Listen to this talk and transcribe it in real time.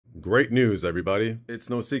Great news, everybody. It's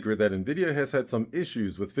no secret that Nvidia has had some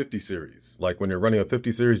issues with 50 series. Like when you're running a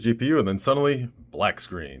 50 series GPU and then suddenly, black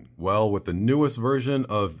screen. Well, with the newest version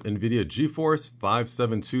of Nvidia GeForce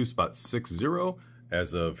 572.60,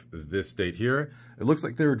 as of this date here, it looks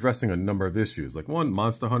like they're addressing a number of issues. Like one,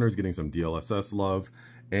 Monster Hunter is getting some DLSS love,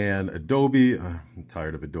 and Adobe, I'm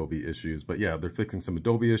tired of Adobe issues, but yeah, they're fixing some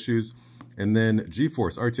Adobe issues. And then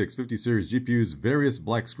GeForce RTX 50 series GPUs, various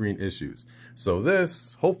black screen issues. So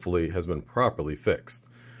this, hopefully, has been properly fixed.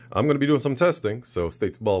 I'm going to be doing some testing, so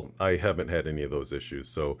well, I haven't had any of those issues,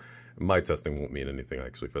 so my testing won't mean anything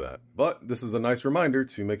actually for that. But this is a nice reminder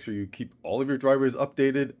to make sure you keep all of your drivers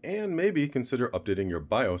updated and maybe consider updating your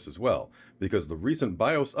BIOS as well, because the recent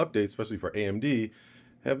BIOS updates, especially for AMD,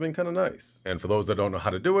 have been kind of nice. And for those that don't know how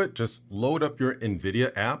to do it, just load up your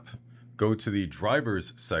Nvidia app, go to the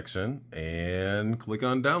drivers section and click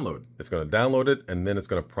on download. It's going to download it and then it's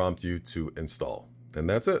going to prompt you to install. And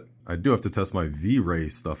that's it. I do have to test my V-Ray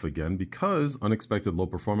stuff again because unexpected low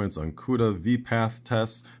performance on CUDA V-Path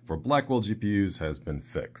tests for Blackwell GPUs has been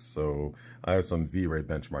fixed. So I have some V-Ray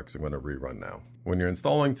benchmarks I'm going to rerun now. When you're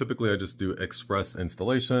installing, typically I just do express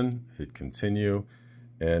installation, hit continue,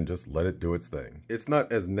 and just let it do its thing. It's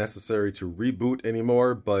not as necessary to reboot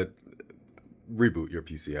anymore, but reboot your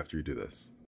PC after you do this.